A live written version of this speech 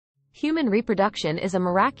Human reproduction is a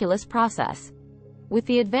miraculous process. With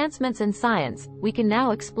the advancements in science, we can now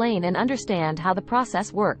explain and understand how the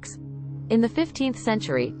process works. In the 15th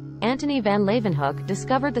century, Antony van Leeuwenhoek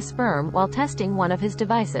discovered the sperm while testing one of his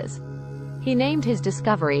devices. He named his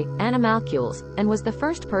discovery animalcules, and was the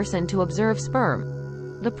first person to observe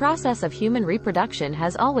sperm. The process of human reproduction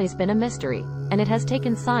has always been a mystery, and it has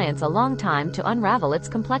taken science a long time to unravel its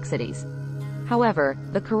complexities. However,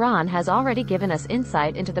 the Quran has already given us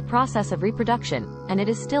insight into the process of reproduction, and it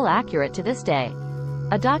is still accurate to this day.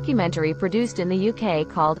 A documentary produced in the UK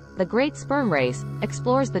called The Great Sperm Race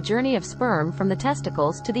explores the journey of sperm from the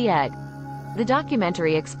testicles to the egg. The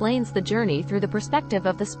documentary explains the journey through the perspective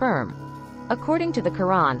of the sperm. According to the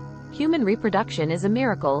Quran, human reproduction is a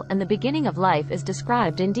miracle and the beginning of life is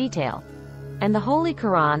described in detail. And the Holy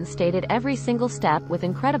Quran stated every single step with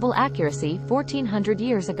incredible accuracy 1400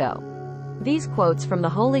 years ago. These quotes from the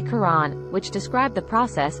Holy Quran, which describe the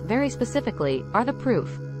process very specifically, are the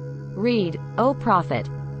proof. Read, O Prophet,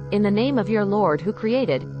 in the name of your Lord who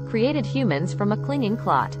created humans from a clinging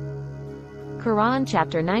clot. Quran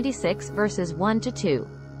chapter 96 verses 1 to 2.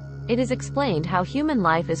 It is explained how human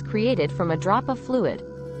life is created from a drop of fluid.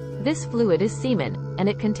 This fluid is semen, and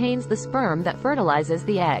it contains the sperm that fertilizes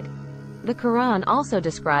the egg. The Quran also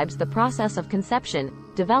describes the process of conception,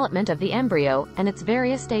 development of the embryo, and its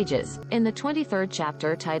various stages. In the 23rd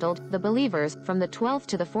chapter titled, The Believers, from the 12th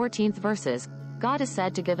to the 14th verses, God is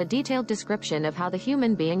said to give a detailed description of how the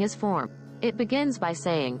human being is formed. It begins by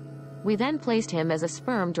saying, "We then placed him as a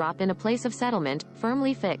sperm drop in a place of settlement,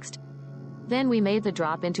 firmly fixed. Then we made the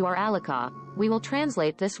drop into our alaka." We will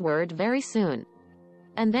translate this word very soon.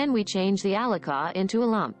 "And then we changed the alaka into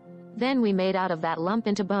a lump. Then we made out of that lump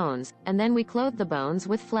into bones, and then we clothed the bones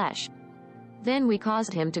with flesh. Then we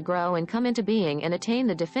caused him to grow and come into being and attain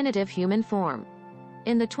the definitive human form."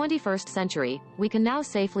 In the 21st century, we can now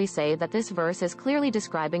safely say that this verse is clearly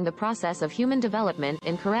describing the process of human development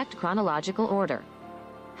in correct chronological order.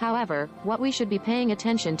 However, what we should be paying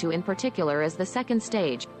attention to in particular is the second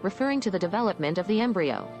stage, referring to the development of the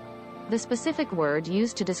embryo. The specific word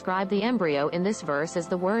used to describe the embryo in this verse is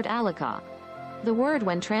the word alaka. The word,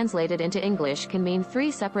 when translated into English, can mean three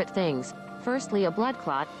separate things. Firstly, a blood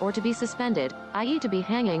clot, or to be suspended, i.e. to be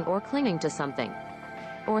hanging or clinging to something.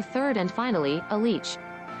 Or third and finally, a leech.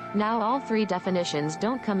 Now all three definitions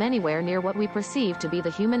don't come anywhere near what we perceive to be the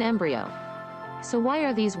human embryo. So why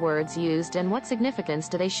are these words used, and what significance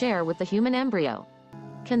do they share with the human embryo?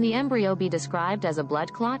 Can the embryo be described as a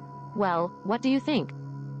blood clot? Well, what do you think?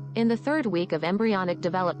 In the third week of embryonic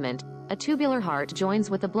development, a tubular heart joins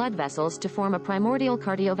with the blood vessels to form a primordial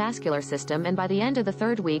cardiovascular system, and by the end of the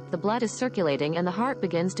third week the blood is circulating and the heart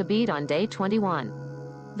begins to beat on day 21.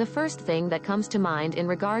 The first thing that comes to mind in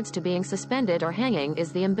regards to being suspended or hanging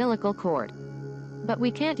is the umbilical cord. But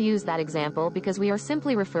we can't use that example because we are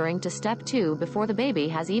simply referring to step 2 before the baby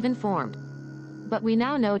has even formed. But we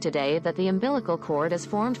now know today that the umbilical cord is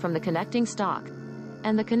formed from the connecting stalk.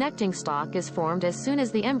 And the connecting stalk is formed as soon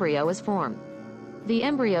as the embryo is formed. The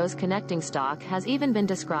embryo's connecting stalk has even been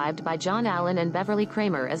described by John Allen and Beverly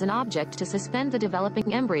Kramer as an object to suspend the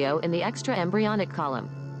developing embryo in the extra-embryonic column.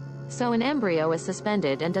 So an embryo is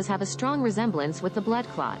suspended and does have a strong resemblance with the blood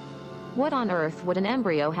clot. What on earth would an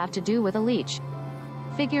embryo have to do with a leech?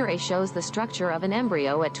 Figure A shows the structure of an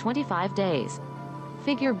embryo at 25 days.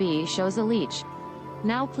 Figure B shows a leech.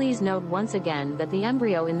 Now please note once again that the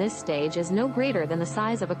embryo in this stage is no greater than the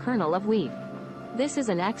size of a kernel of wheat. This is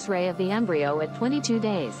an X-ray of the embryo at 22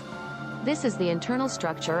 days. This is the internal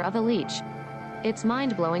structure of a leech. It's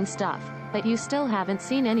mind-blowing stuff, but you still haven't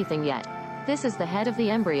seen anything yet. This is the head of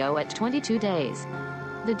the embryo at 22 days.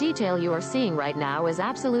 The detail you are seeing right now is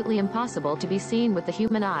absolutely impossible to be seen with the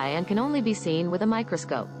human eye and can only be seen with a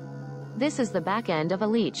microscope. This is the back end of a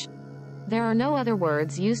leech. There are no other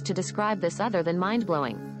words used to describe this other than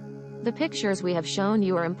mind-blowing. The pictures we have shown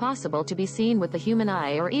you are impossible to be seen with the human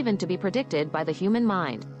eye or even to be predicted by the human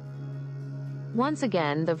mind. Once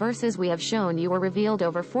again, the verses we have shown you were revealed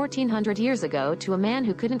over 1400 years ago to a man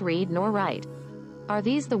who couldn't read nor write. Are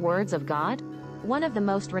these the words of God? One of the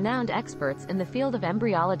most renowned experts in the field of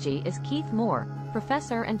embryology is Keith Moore,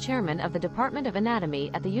 professor and chairman of the Department of Anatomy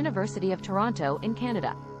at the University of Toronto in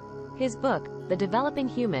Canada. His book, The Developing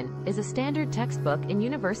Human, is a standard textbook in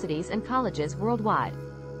universities and colleges worldwide.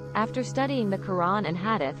 After studying the Quran and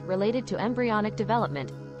Hadith related to embryonic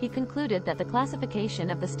development, he concluded that the classification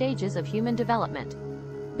of the stages of human development,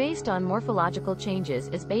 based on morphological changes,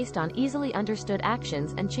 is based on easily understood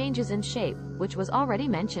actions and changes in shape, which was already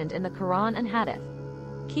mentioned in the Quran and Hadith.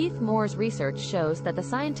 Keith Moore's research shows that the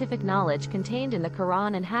scientific knowledge contained in the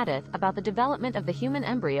Quran and Hadith about the development of the human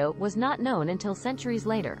embryo was not known until centuries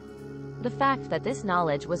later. The fact that this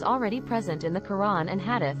knowledge was already present in the Quran and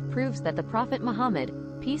Hadith proves that the Prophet Muhammad,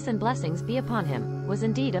 peace and blessings be upon him, was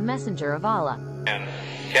indeed a messenger of Allah. And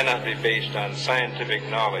cannot be based on scientific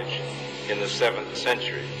knowledge in the 7th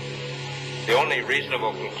century. The only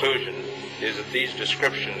reasonable conclusion is that these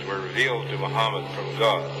descriptions were revealed to Muhammad from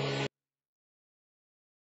God.